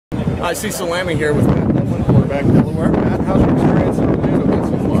Hi, Cecil Lammey here with Pat Devlin, quarterback Delaware. Pat, how's your experience in Orlando been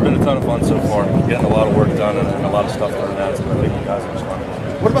so far? It's been a ton of fun so far. Getting a lot of work done and a lot of stuff done. That's been making guys respond.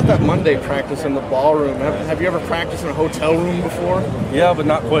 What about that Monday practice in the ballroom? Have you ever practiced in a hotel room before? Yeah, but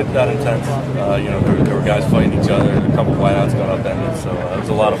not quite that intense. There were guys fighting each other. A couple whiteouts got upended, so it was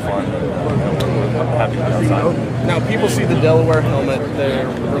a lot of fun. I'm happy to be outside. Now, people see the Delaware helmet. They're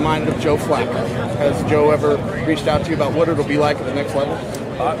reminded of Joe Flacco. Has Joe ever reached out to you about what it'll be like at the next level?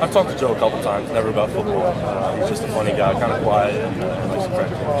 I've talked to Joe a couple times, never about football. He's just a funny guy, kind of quiet and likes to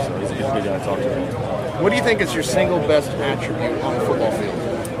practice. So he's a good guy to talk to. What do you think is your single best attribute on the football field?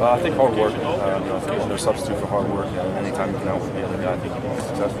 I think hard work. There's no substitute for hard work. Anytime you can outwork the other guy, I think you can be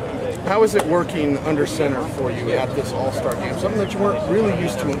successful. How is it working under center for you at this All-Star game? Something that you weren't really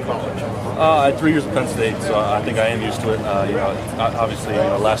used to in college. I had 3 years at Penn State, so I think I am used to it. Obviously,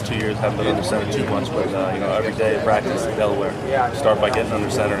 the last 2 years haven't been under center too much, but every day at practice in Delaware, start by getting under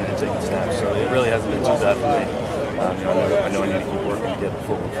center and taking snaps. So it really hasn't been too bad for me. I know I need to keep working to get the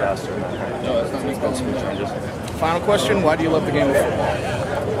football faster. It's been some transition. Final question: why do you love the game of football?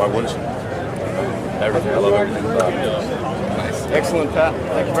 Why wouldn't you? Everything. I love everything about it. Nice. Excellent, Pat.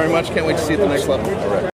 Thank you very much. Can't wait to see you at the next level. All right.